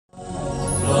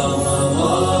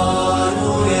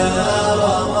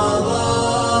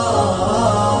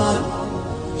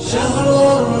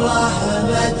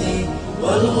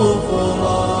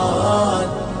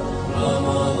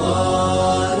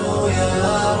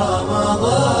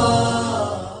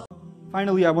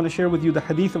finally, I want to share with you the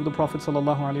hadith of the Prophet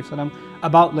ﷺ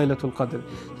about Laylatul Qadr.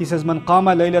 He says, "Man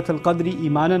qama Laylatul Qadri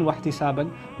imanan wa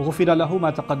ihtisaban, ghufira lahu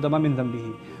ma taqaddama min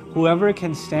dhanbihi." Whoever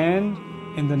can stand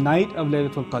in the night of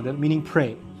Laylatul Qadr, meaning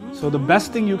pray. So the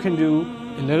best thing you can do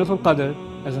in Laylatul Qadr,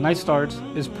 as the night starts,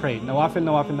 is pray. Nawafil,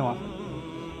 nawafil, nawafil.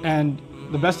 And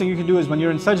the best thing you can do is when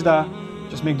you're in sajda,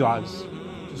 just make du'as.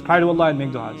 Just cry to Allah and make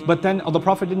du'as. But then the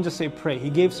Prophet didn't just say pray. He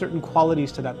gave certain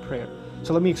qualities to that prayer.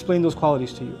 So let me explain those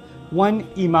qualities to you. One,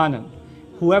 imanan.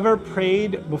 Whoever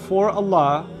prayed before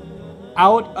Allah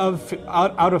out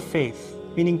of faith,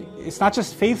 meaning it's not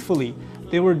just faithfully,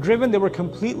 they were driven, they were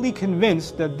completely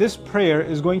convinced that this prayer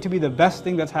is going to be the best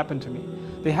thing that's happened to me.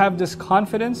 They have this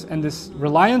confidence and this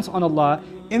reliance on Allah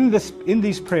in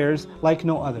these prayers like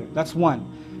no other. That's one.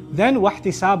 Then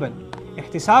wahtisaban.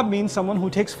 Ihtisab means someone who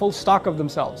takes full stock of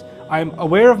themselves. I'm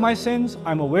aware of my sins,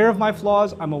 I'm aware of my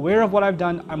flaws, I'm aware of what I've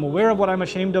done, I'm aware of what I'm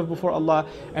ashamed of before Allah,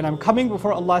 and I'm coming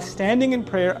before Allah standing in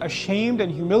prayer, ashamed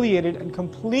and humiliated and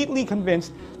completely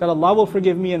convinced that Allah will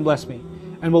forgive me and bless me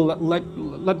and will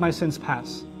let my sins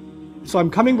pass. So I'm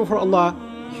coming before Allah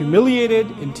humiliated,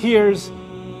 in tears,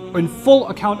 in full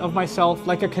account of myself,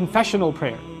 like a confessional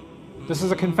prayer. This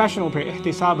is a confessional prayer,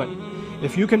 ihtisaban.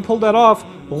 If you can pull that off,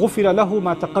 غُفِرَ لَهُ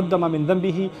مَا تَقَدَّمَ مِن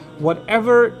ذَنْبِهِ.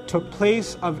 Whatever took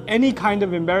place of any kind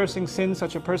of embarrassing sin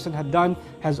such a person had done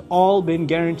has all been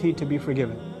guaranteed to be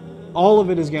forgiven. All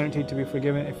of it is guaranteed to be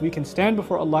forgiven if we can stand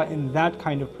before Allah in that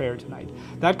kind of prayer tonight.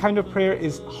 That kind of prayer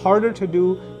is harder to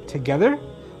do together.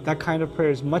 That kind of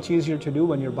prayer is much easier to do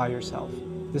when you're by yourself.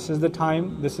 This is the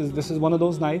time, this is one of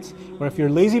those nights where if you're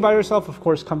lazy by yourself, of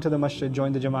course, come to the masjid,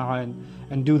 join the jama'ah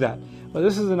and do that. But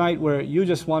this is the night where you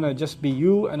just want to just be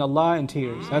you and Allah in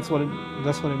tears. That's what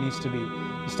it needs to be.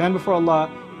 You stand before Allah,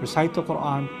 recite the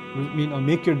Qur'an,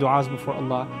 make your du'as before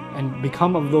Allah, and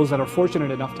become of those that are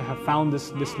fortunate enough to have found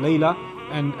this Layla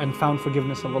and found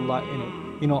forgiveness of Allah in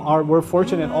it. We're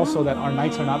fortunate also that our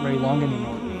nights are not very long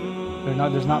anymore.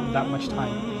 There's not that much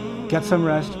time. Get some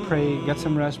rest, pray, get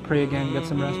some rest, pray again, get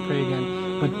some rest, pray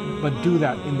again. But do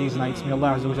that in these nights. May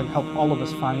Allah Azza wa Jal help all of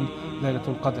us find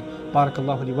Laylatul Qadr.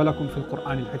 Barakallahu li wa lakum fil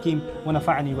Qur'an al-Hakim wa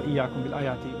nafa'ani wa iyyakum bil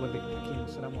ayati wa dhikr al-Hakim.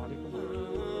 Assalamu alaikum.